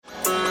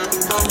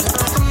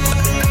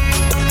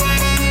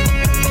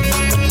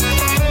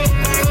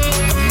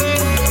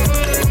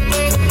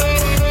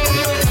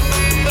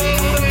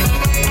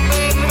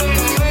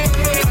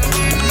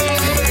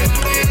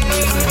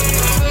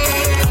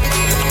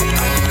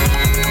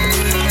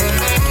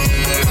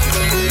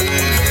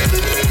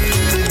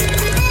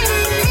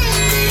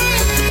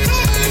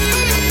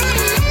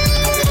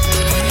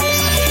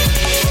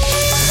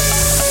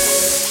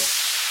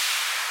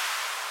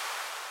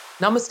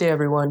Namaste,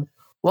 everyone.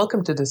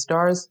 Welcome to the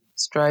Stars,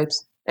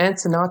 Stripes, and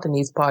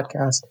Sanatanis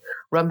podcast,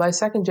 run by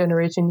second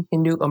generation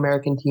Hindu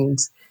American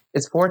teens.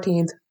 It's for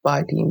teens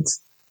by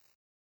teens.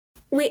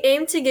 We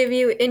aim to give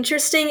you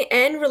interesting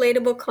and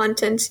relatable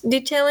content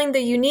detailing the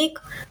unique,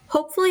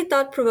 hopefully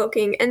thought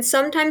provoking, and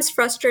sometimes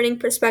frustrating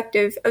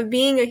perspective of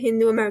being a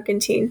Hindu American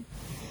teen.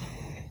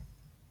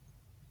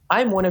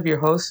 I'm one of your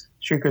hosts,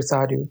 Shrikar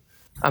Sadhu.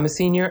 I'm a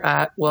senior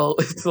at, well,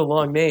 it's a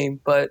long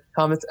name, but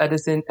Thomas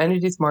Edison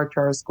Energy Smart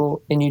Charter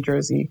School in New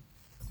Jersey.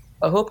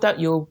 I hope that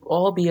you'll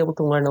all be able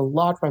to learn a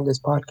lot from this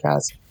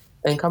podcast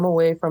and come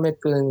away from it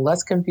feeling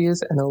less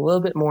confused and a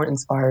little bit more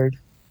inspired.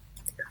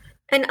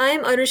 And I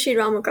am Arushi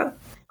Ramuka.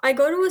 I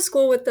go to a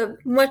school with a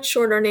much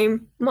shorter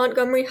name,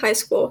 Montgomery High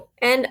School,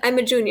 and I'm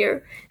a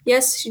junior.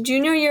 Yes,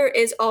 junior year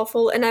is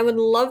awful, and I would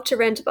love to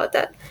rant about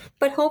that.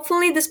 But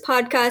hopefully this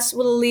podcast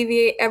will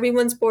alleviate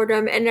everyone's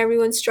boredom and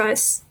everyone's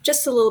stress,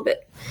 just a little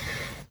bit.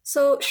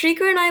 So,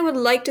 Shrikar and I would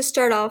like to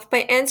start off by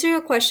answering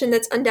a question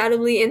that's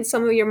undoubtedly in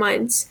some of your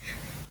minds.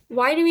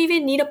 Why do we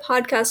even need a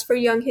podcast for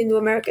young Hindu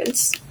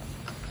Americans?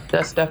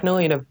 That's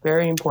definitely a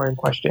very important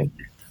question.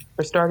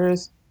 For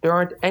starters, there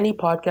aren't any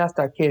podcasts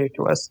that cater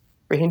to us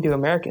for Hindu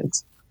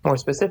Americans, more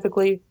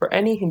specifically, for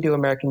any Hindu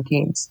American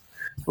teens.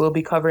 We'll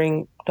be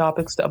covering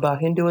topics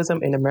about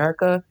Hinduism in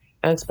America,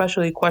 and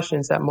especially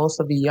questions that most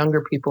of the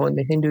younger people in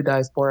the Hindu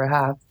diaspora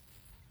have.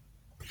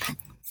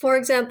 For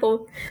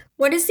example,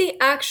 what is the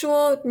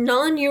actual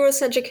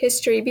non-Eurocentric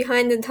history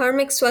behind the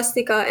dharmic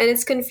swastika and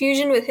its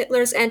confusion with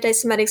Hitler's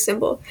anti-Semitic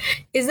symbol?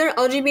 Is there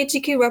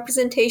LGBTQ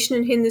representation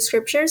in Hindu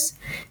scriptures?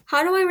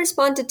 How do I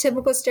respond to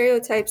typical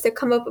stereotypes that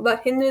come up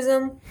about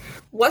Hinduism?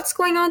 What's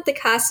going on with the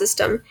caste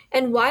system?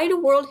 And why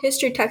do world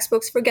history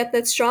textbooks forget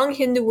that strong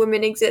Hindu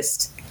women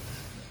exist?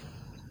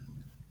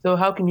 So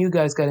how can you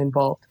guys get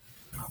involved?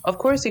 Of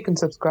course, you can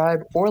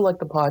subscribe or like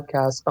the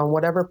podcast on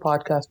whatever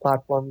podcast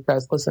platform you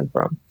guys listen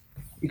from.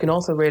 You can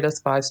also rate us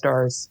 5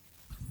 stars.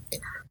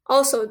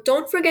 Also,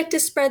 don't forget to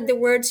spread the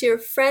word to your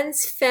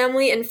friends,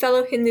 family, and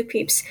fellow Hindu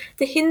peeps.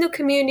 The Hindu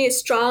community is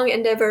strong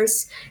and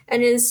diverse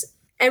and is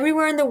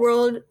everywhere in the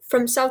world,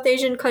 from South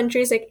Asian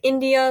countries like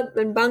India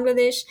and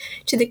Bangladesh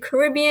to the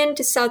Caribbean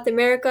to South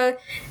America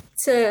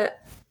to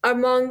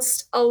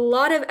amongst a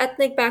lot of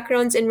ethnic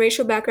backgrounds and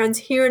racial backgrounds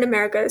here in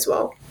America as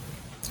well.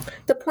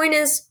 The point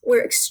is,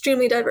 we're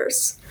extremely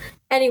diverse.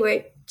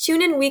 Anyway,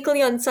 tune in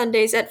weekly on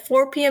Sundays at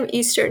 4 p.m.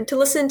 Eastern to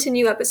listen to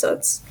new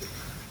episodes.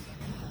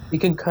 You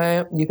can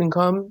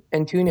come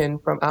and tune in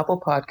from Apple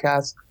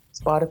Podcasts,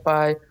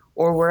 Spotify,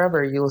 or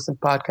wherever you listen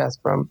to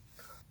podcasts from.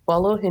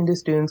 Follow Hindu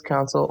Students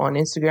Council on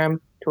Instagram,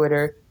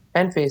 Twitter,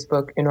 and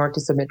Facebook in order to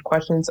submit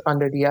questions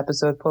under the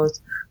episode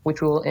post,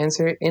 which we will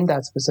answer in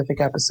that specific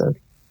episode.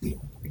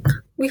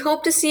 We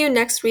hope to see you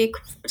next week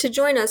to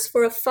join us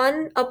for a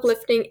fun,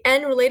 uplifting,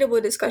 and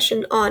relatable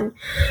discussion on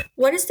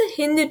what is the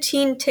Hindu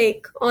teen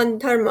take on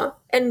Dharma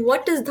and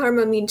what does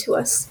Dharma mean to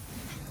us.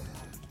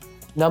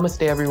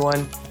 Namaste,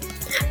 everyone.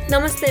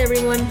 Namaste,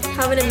 everyone.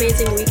 Have an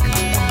amazing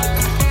week.